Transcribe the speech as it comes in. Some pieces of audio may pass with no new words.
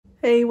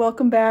Hey,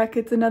 welcome back.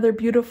 It's another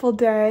beautiful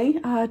day.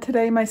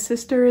 Today my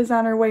sister is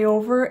on her way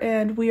over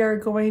and we are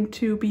going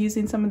to be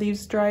using some of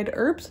these dried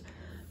herbs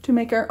to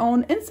make our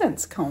own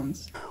incense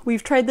cones.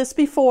 We've tried this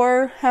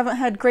before, haven't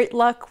had great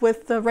luck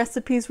with the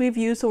recipes we've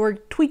used, so we're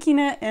tweaking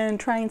it and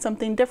trying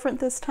something different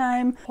this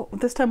time.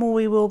 This time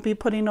we will be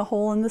putting a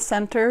hole in the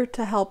center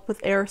to help with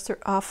air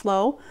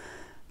flow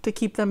to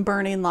keep them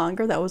burning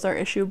longer. That was our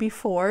issue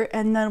before.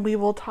 And then we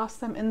will toss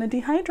them in the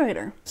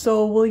dehydrator.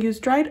 So we'll use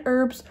dried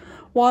herbs,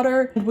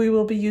 water, and we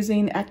will be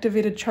using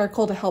activated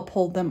charcoal to help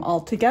hold them all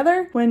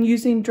together. When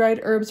using dried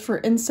herbs for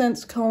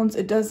incense cones,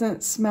 it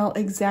doesn't smell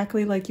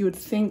exactly like you would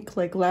think,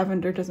 like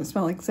lavender doesn't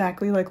smell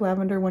exactly like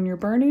lavender when you're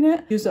burning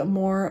it. Use it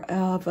more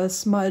of a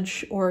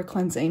smudge or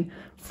cleansing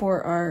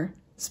for our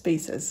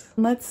spaces.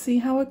 Let's see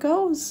how it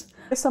goes.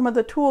 Some of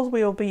the tools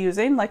we will be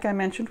using, like I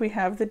mentioned, we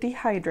have the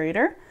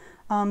dehydrator.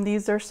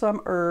 These are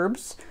some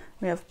herbs.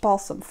 We have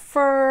balsam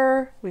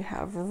fir, we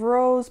have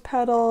rose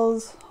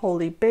petals,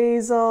 holy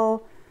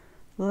basil,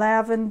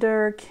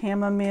 lavender,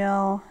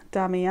 chamomile,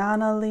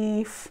 Damiana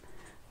leaf,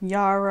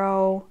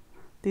 yarrow.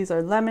 These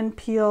are lemon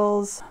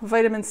peels,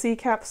 vitamin C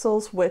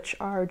capsules, which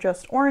are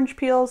just orange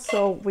peels,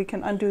 so we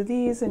can undo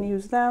these and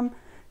use them.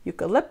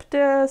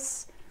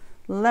 Eucalyptus,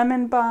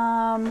 lemon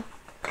balm,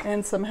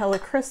 and some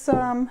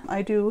helichrysum.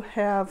 I do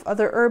have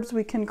other herbs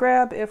we can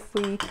grab if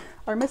we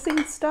are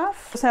missing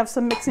stuff. Just have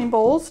some mixing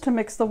bowls to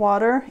mix the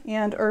water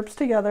and herbs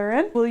together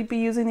in. We'll be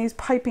using these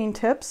piping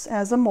tips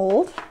as a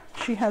mold.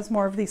 She has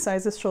more of these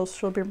sizes, so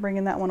she'll be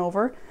bringing that one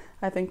over.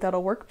 I think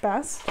that'll work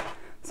best.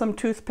 Some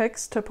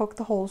toothpicks to poke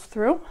the holes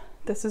through.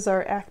 This is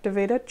our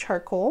activated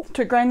charcoal.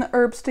 To grind the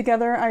herbs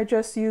together, I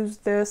just use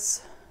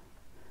this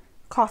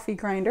coffee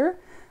grinder.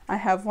 I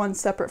have one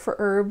separate for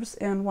herbs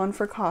and one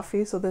for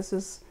coffee, so this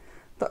is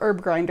the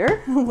herb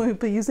grinder. We'll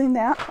be using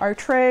that. Our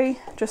tray,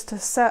 just to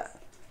set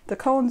the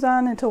cones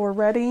on until we're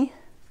ready,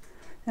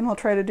 and we'll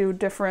try to do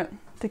different,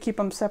 to keep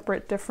them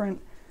separate,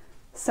 different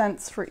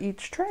scents for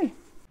each tray.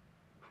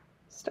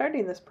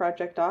 Starting this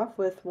project off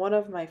with one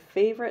of my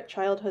favorite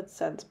childhood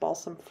scents,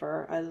 Balsam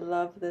Fir. I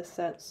love this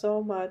scent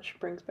so much,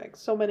 brings back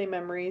so many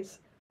memories.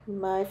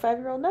 My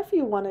 5-year-old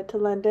nephew wanted to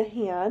lend a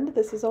hand.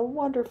 This is a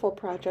wonderful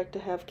project to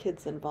have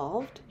kids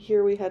involved.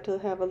 Here we had to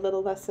have a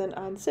little lesson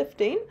on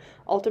sifting.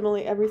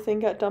 Ultimately everything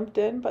got dumped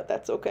in, but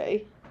that's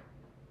okay.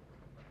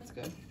 That's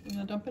good. I'm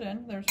gonna dump it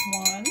in. There's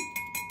one.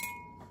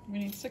 We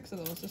need 6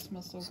 of those. This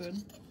smells so good.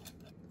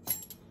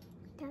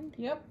 Done.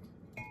 Yep.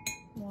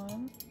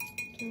 1,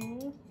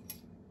 2,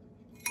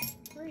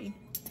 3.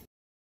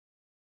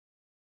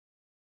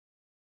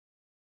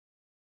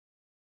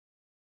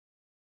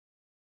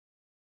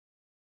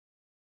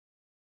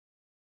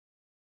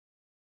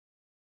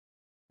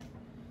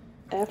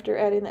 After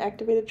adding the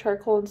activated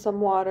charcoal and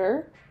some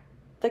water,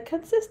 the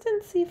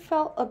consistency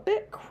felt a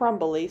bit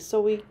crumbly,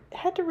 so we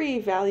had to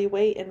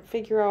reevaluate and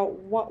figure out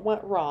what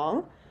went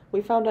wrong.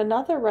 We found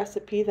another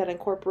recipe that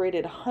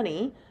incorporated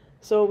honey,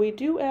 so we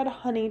do add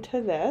honey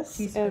to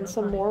this and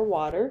some more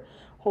water,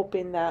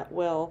 hoping that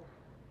will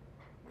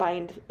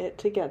bind it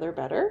together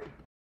better.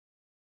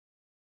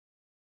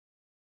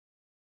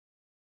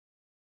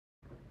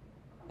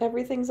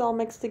 Everything's all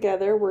mixed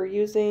together. We're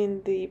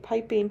using the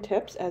piping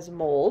tips as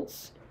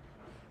molds.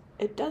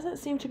 It doesn't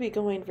seem to be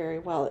going very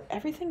well.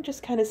 Everything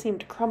just kind of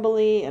seemed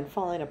crumbly and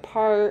falling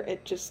apart.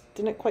 It just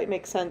didn't quite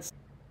make sense.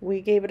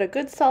 We gave it a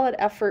good solid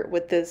effort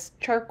with this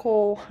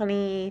charcoal,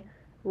 honey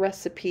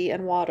recipe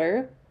and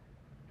water.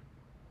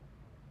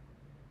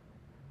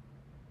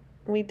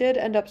 We did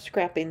end up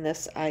scrapping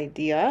this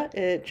idea.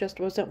 It just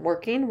wasn't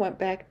working. Went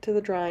back to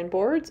the drawing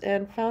boards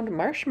and found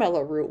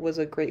marshmallow root was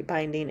a great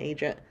binding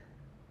agent.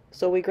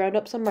 So we ground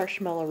up some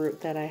marshmallow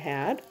root that I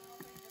had.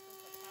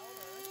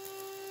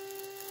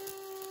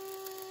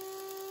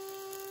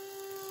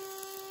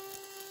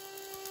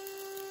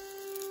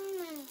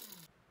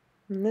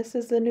 And this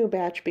is the new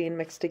batch being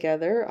mixed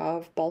together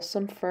of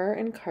balsam fir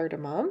and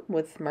cardamom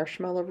with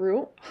marshmallow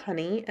root,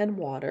 honey, and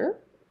water.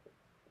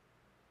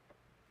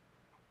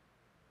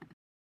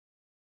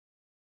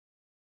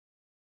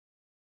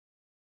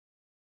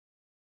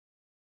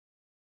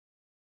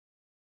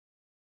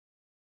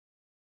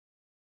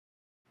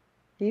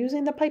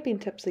 Using the piping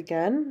tips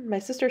again, my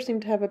sister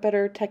seemed to have a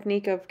better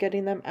technique of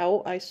getting them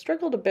out. I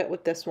struggled a bit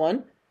with this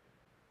one.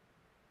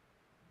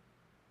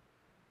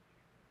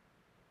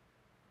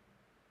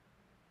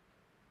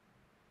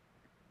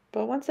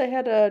 But once I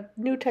had a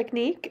new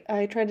technique,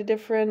 I tried a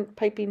different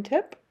piping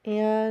tip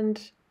and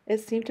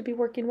it seemed to be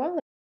working well.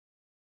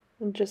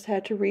 And just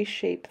had to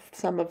reshape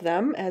some of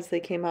them as they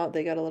came out.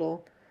 They got a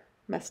little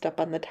messed up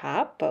on the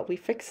top, but we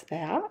fixed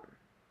that.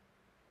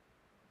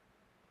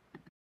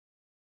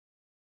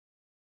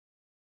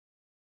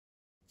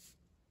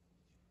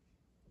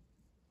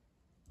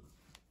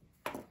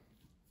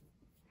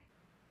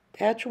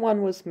 Batch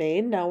 1 was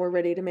made. Now we're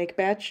ready to make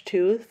batch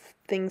 2.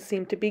 Things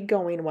seem to be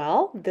going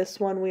well. This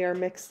one we are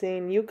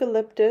mixing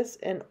eucalyptus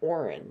and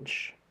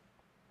orange.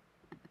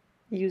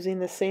 Using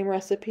the same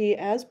recipe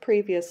as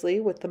previously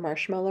with the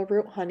marshmallow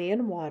root, honey,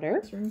 and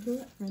water.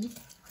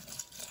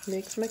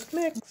 Mix, mix,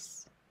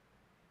 mix.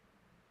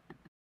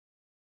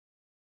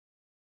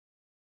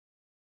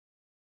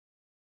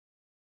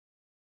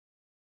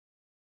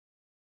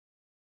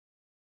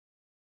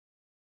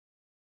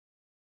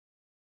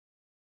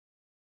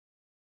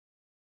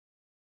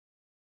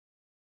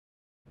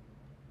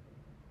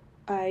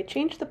 I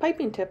changed the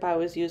piping tip I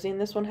was using.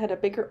 This one had a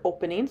bigger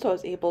opening, so I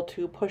was able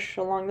to push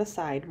along the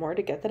side more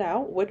to get that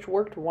out, which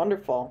worked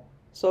wonderful.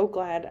 So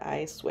glad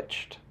I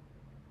switched.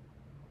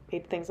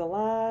 Made things a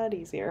lot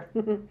easier.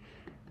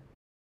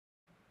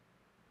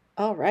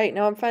 All right,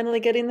 now I'm finally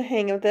getting the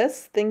hang of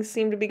this. Things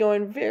seem to be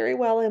going very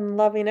well. I'm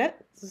loving it.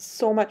 It's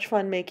so much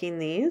fun making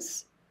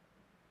these.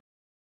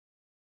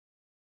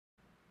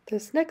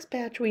 This next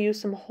batch we use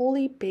some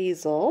holy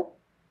basil.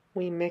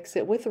 We mix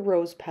it with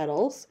rose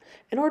petals.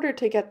 In order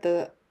to get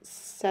the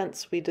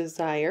scents we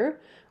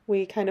desire,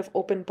 we kind of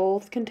open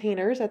both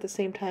containers at the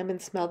same time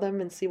and smell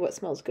them and see what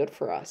smells good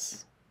for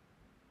us.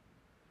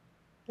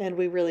 And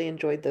we really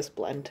enjoyed this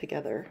blend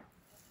together.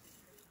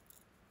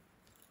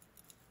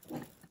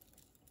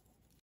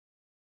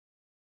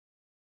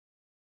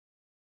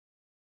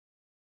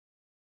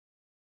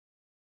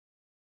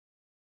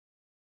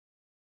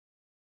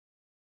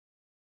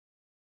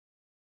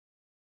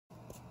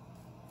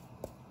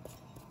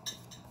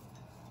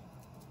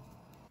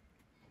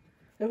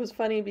 It was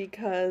funny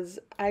because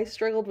I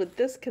struggled with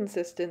this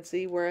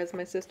consistency, whereas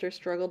my sister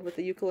struggled with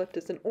the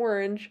eucalyptus and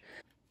orange.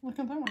 Look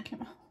at that one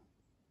came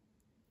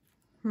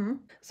out.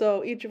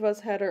 So each of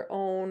us had our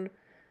own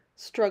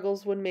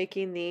struggles when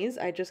making these.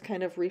 I just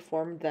kind of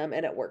reformed them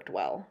and it worked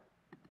well.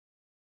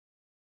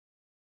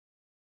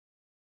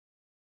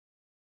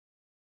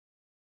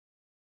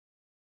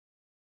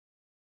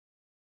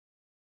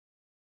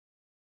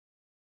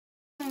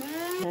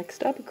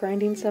 Next up,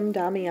 grinding some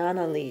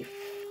Damiana leaf.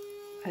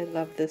 I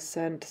love this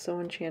scent, so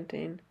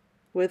enchanting.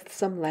 With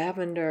some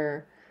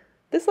lavender.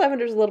 This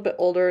lavender is a little bit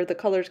older, the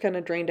color's kind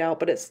of drained out,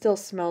 but it still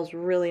smells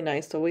really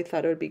nice, so we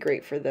thought it would be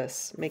great for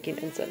this, making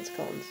incense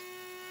cones.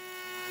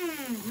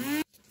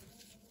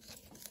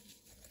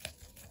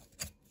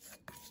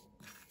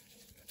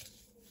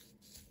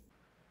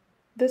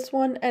 This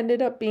one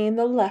ended up being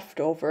the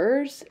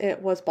leftovers.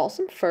 It was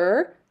balsam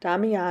fir,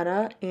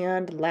 Damiana,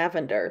 and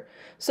lavender.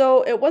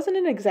 So it wasn't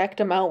an exact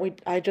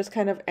amount. I just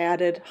kind of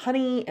added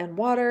honey and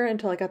water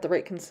until I got the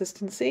right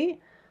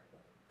consistency.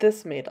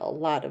 This made a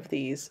lot of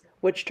these,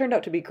 which turned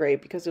out to be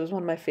great because it was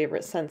one of my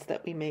favorite scents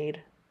that we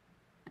made.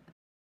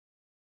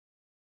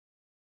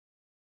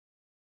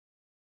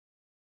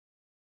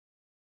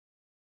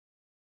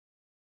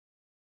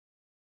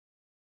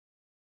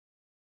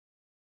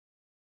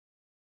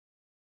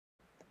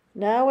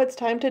 Now it's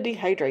time to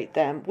dehydrate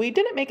them. We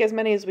didn't make as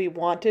many as we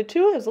wanted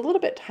to. It was a little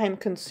bit time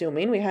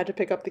consuming. We had to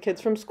pick up the kids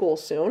from school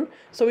soon.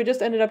 So we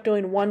just ended up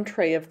doing one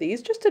tray of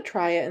these just to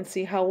try it and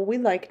see how we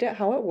liked it,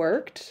 how it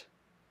worked.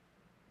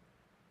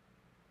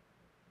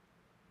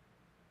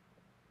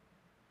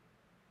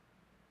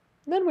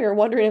 Then we were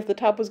wondering if the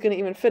top was going to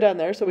even fit on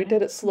there, so we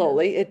did it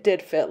slowly. It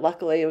did fit.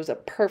 Luckily, it was a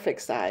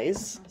perfect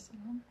size.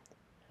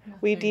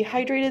 We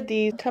dehydrated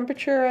these.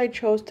 Temperature I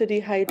chose to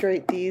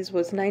dehydrate these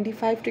was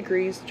 95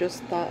 degrees,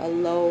 just a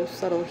low,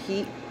 subtle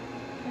heat.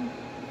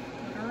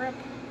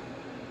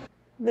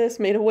 This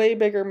made a way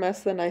bigger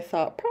mess than I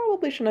thought.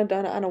 Probably shouldn't have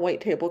done it on a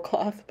white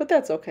tablecloth, but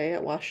that's okay,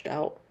 it washed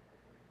out.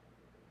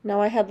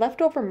 Now I had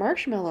leftover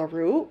marshmallow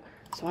root,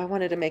 so I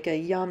wanted to make a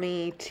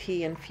yummy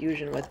tea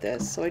infusion with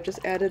this. So I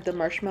just added the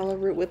marshmallow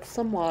root with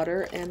some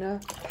water in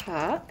a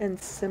pot and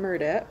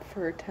simmered it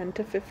for 10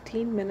 to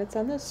 15 minutes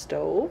on the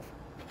stove.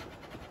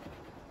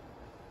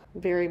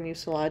 Very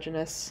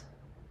mucilaginous,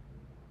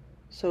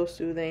 so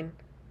soothing.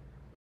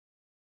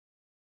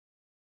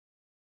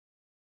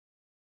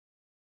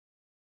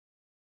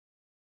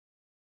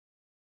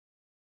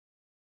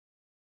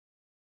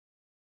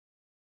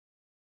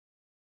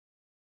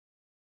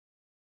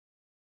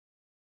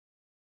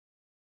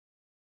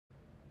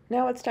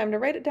 Now it's time to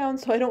write it down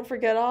so I don't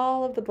forget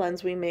all of the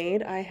blends we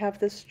made. I have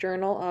this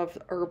journal of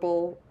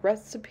herbal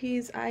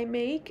recipes I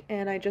make,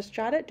 and I just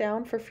jot it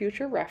down for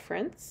future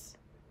reference.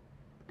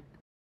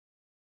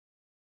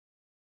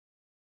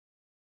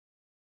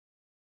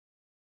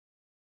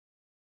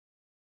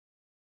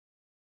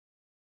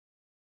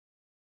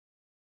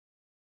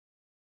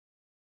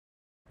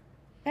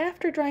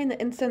 After drying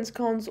the incense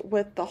cones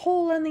with the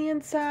hole on the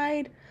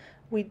inside,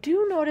 we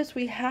do notice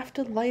we have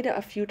to light it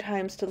a few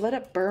times to let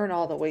it burn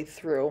all the way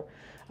through.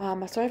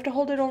 So I have to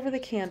hold it over the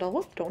candle,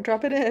 whoop, don't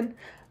drop it in,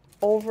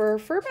 over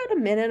for about a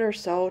minute or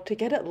so to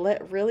get it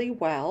lit really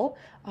well.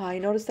 I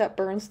notice that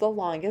burns the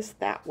longest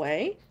that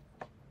way.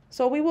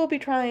 So we will be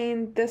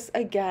trying this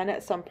again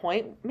at some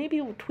point, maybe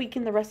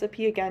tweaking the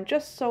recipe again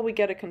just so we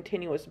get a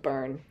continuous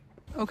burn.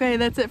 Okay,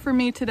 that's it for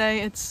me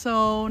today. It's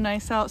so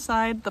nice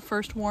outside, the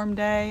first warm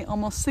day,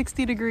 almost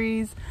 60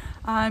 degrees.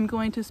 I'm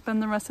going to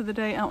spend the rest of the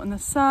day out in the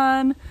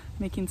sun,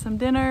 making some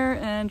dinner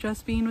and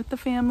just being with the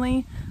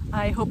family.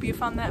 I hope you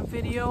found that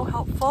video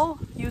helpful,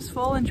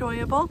 useful,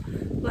 enjoyable.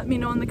 Let me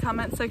know in the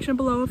comment section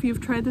below if you've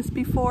tried this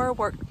before,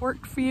 what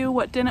worked for you,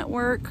 what didn't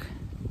work.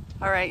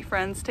 All right,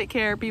 friends, take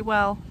care, be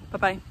well.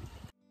 Bye-bye.